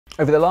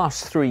Over the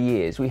last 3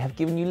 years, we have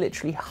given you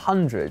literally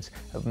hundreds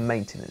of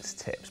maintenance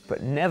tips,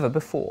 but never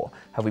before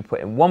have we put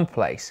in one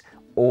place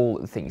all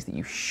the things that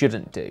you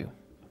shouldn't do.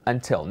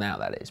 Until now,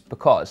 that is,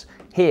 because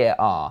here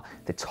are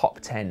the top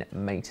 10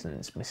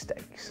 maintenance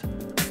mistakes.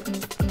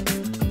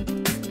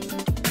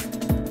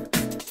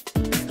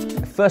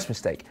 The first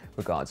mistake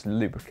regards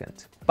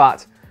lubricant,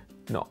 but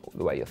not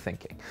the way you're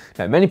thinking.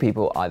 Now, many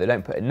people either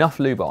don't put enough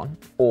lube on,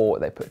 or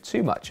they put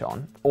too much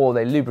on, or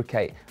they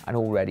lubricate an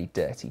already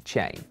dirty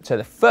chain. So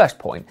the first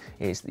point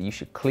is that you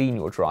should clean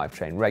your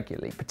drivetrain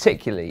regularly,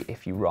 particularly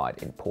if you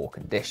ride in poor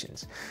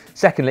conditions.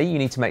 Secondly, you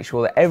need to make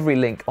sure that every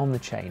link on the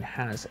chain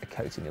has a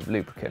coating of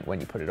lubricant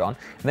when you put it on,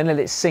 and then let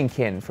it sink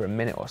in for a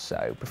minute or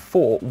so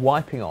before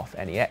wiping off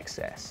any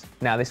excess.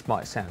 Now, this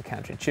might sound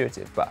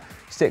counterintuitive, but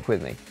stick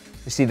with me.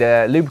 You see,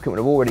 the lubricant would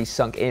have already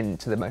sunk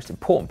into the most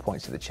important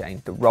points of the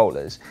chain, the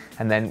rollers,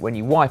 and then when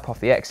you wipe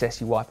off the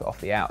excess, you wipe it off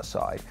the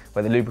outside,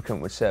 where the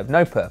lubricant would serve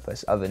no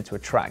purpose other than to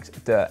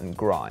attract dirt and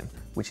grime,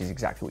 which is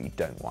exactly what you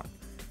don't want.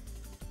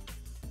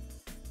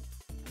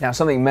 Now,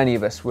 something many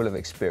of us will have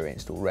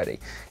experienced already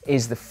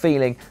is the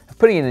feeling of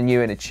putting in a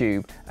new inner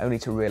tube only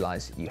to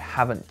realise you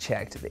haven't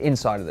checked the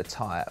inside of the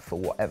tyre for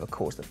whatever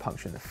caused the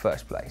puncture in the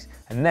first place,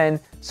 and then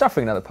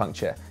suffering another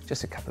puncture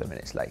just a couple of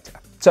minutes later.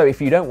 So if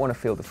you don't want to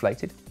feel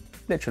deflated,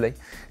 literally,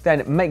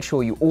 then make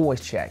sure you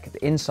always check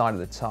the inside of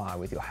the tyre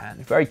with your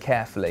hand very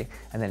carefully,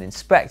 and then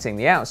inspecting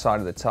the outside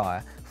of the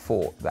tyre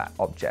for that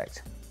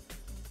object.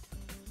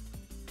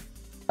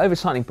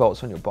 Over-tightening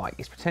bolts on your bike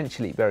is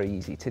potentially very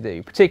easy to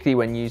do, particularly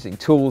when using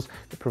tools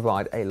that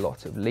provide a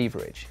lot of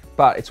leverage.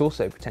 But it's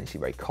also potentially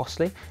very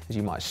costly, as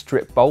you might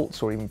strip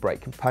bolts or even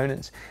break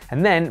components.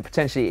 And then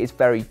potentially it's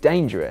very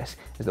dangerous,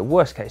 as the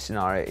worst case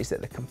scenario is that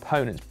the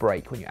components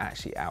break when you're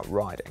actually out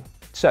riding.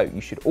 So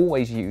you should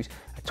always use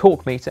a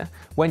torque meter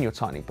when you're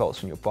tightening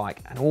bolts on your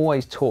bike, and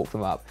always torque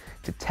them up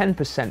to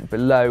 10%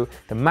 below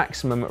the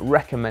maximum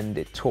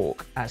recommended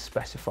torque as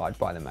specified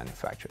by the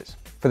manufacturers,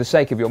 for the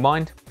sake of your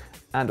mind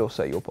and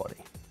also your body.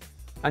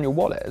 And your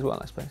wallet as well,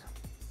 I suppose.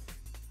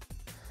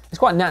 It's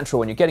quite natural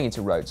when you're getting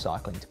into road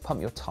cycling to pump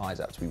your tyres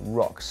up to be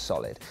rock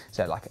solid,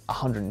 so like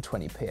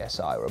 120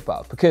 psi or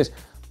above, because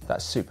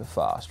that's super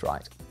fast,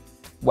 right?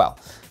 Well,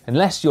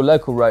 unless your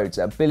local roads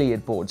are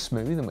billiard board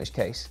smooth, in which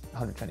case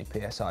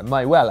 120 psi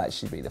may well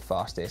actually be the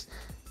fastest,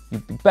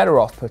 you'd be better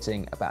off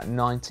putting about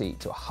 90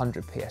 to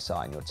 100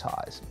 psi in your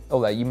tyres,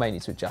 although you may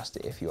need to adjust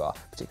it if you are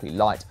particularly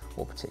light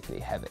or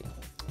particularly heavy.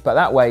 But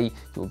that way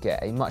you'll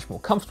get a much more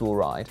comfortable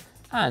ride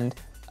and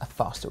a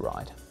faster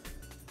ride.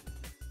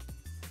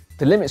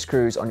 The limit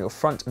screws on your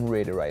front and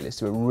rear derailleurs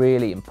do a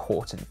really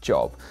important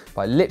job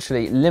by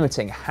literally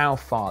limiting how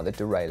far the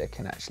derailleur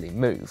can actually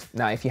move.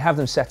 Now, if you have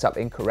them set up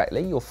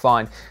incorrectly, you'll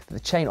find that the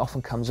chain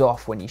often comes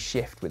off when you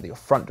shift with your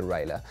front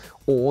derailleur,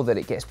 or that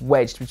it gets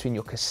wedged between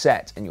your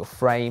cassette and your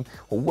frame,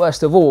 or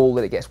worst of all,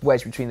 that it gets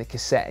wedged between the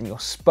cassette and your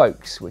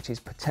spokes, which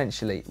is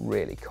potentially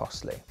really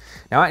costly.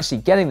 Now, actually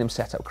getting them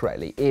set up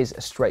correctly is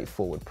a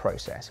straightforward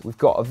process. We've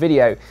got a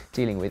video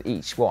dealing with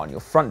each one,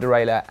 your front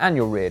derailleur and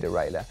your rear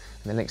derailleur,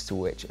 and the links to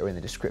which are in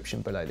the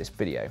description below this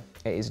video.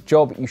 It is a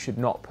job you should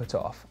not put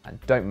off, and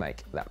don't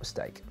make that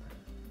mistake.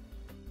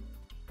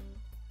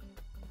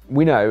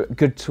 We know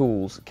good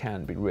tools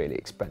can be really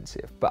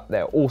expensive, but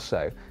they're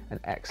also an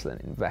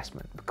excellent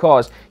investment,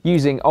 because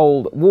using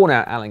old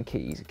worn-out Allen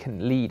keys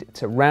can lead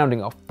to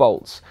rounding off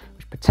bolts,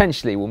 which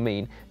potentially will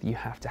mean that you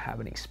have to have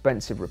an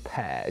expensive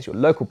repair as your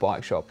local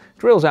bike shop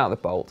drills out the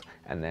bolt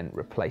and then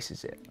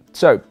replaces it.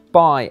 So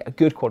buy a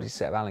good quality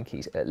set of Allen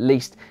keys at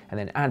least, and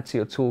then add to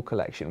your tool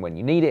collection when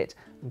you need it,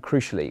 and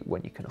crucially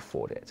when you can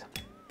afford it.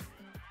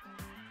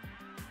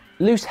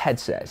 Loose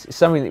headsets is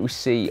something that we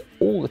see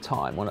all the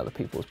time on other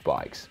people's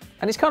bikes.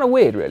 And it's kind of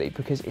weird really,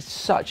 because it's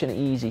such an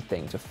easy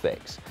thing to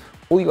fix.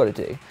 All you got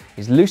to do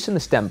is loosen the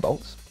stem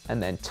bolts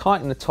and then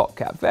tighten the top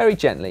cap very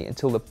gently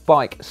until the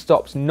bike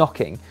stops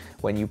knocking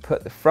when you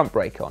put the front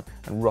brake on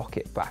and rock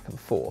it back and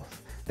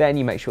forth. Then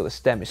you make sure the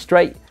stem is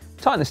straight,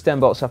 tighten the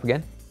stem bolts up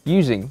again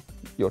using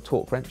your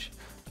torque wrench,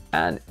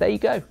 and there you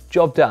go,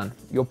 job done.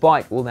 Your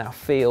bike will now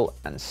feel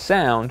and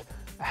sound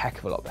a heck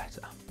of a lot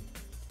better.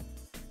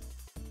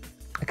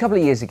 A couple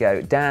of years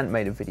ago, Dan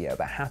made a video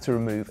about how to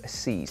remove a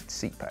seized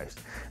seat post,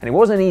 and it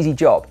wasn't an easy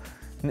job,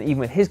 and even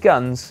with his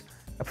guns,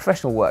 a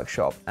professional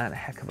workshop, and a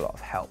heck of a lot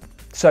of help.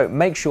 So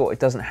make sure it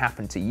doesn't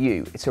happen to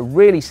you. It's a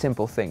really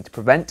simple thing to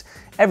prevent.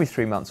 Every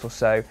 3 months or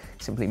so,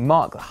 simply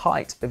mark the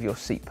height of your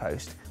seat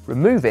post,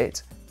 remove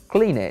it,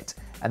 clean it,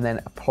 and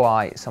then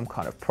apply some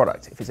kind of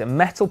product. If it's a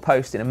metal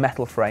post in a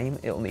metal frame,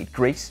 it'll need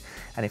grease,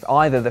 and if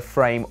either the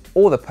frame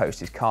or the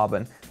post is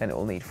carbon, then it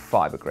will need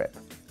fiber grip.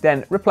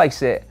 Then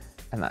replace it,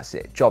 and that's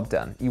it, job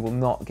done. You will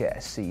not get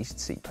a seized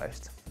seat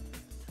post.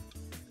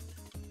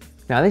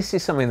 Now, this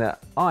is something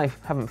that I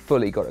haven't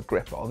fully got a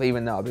grip of,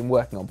 even though I've been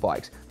working on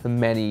bikes for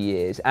many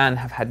years and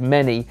have had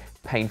many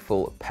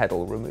painful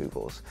pedal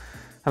removals.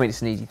 I mean,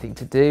 it's an easy thing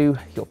to do.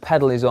 Your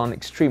pedal is on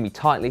extremely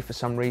tightly for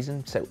some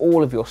reason, so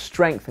all of your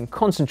strength and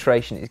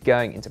concentration is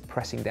going into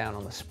pressing down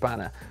on the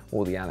spanner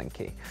or the Allen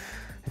key.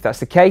 If that's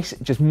the case,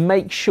 just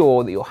make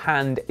sure that your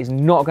hand is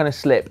not going to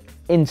slip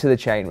into the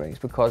chain rings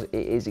because it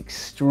is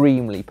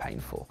extremely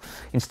painful.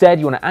 Instead,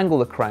 you want to angle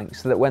the crank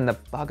so that when the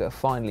bugger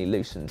finally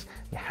loosens,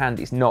 your hand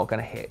is not going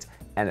to hit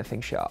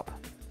anything sharp.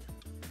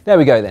 There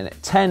we go then,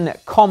 10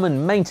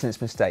 common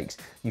maintenance mistakes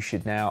you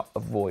should now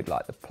avoid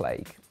like the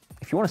plague.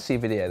 If you want to see a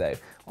video though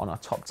on our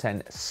top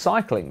 10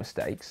 cycling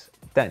mistakes,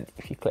 then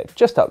if you click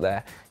just up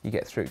there, you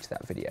get through to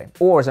that video.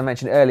 Or as I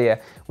mentioned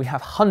earlier, we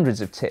have hundreds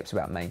of tips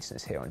about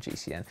maintenance here on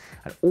GCN,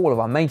 and all of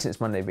our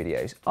Maintenance Monday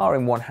videos are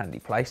in one handy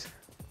place.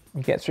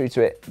 You get through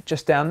to it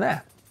just down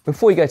there.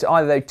 Before you go to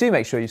either though, do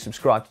make sure you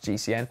subscribe to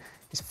GCN.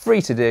 It's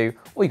free to do.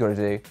 All you got to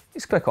do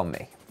is click on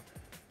me.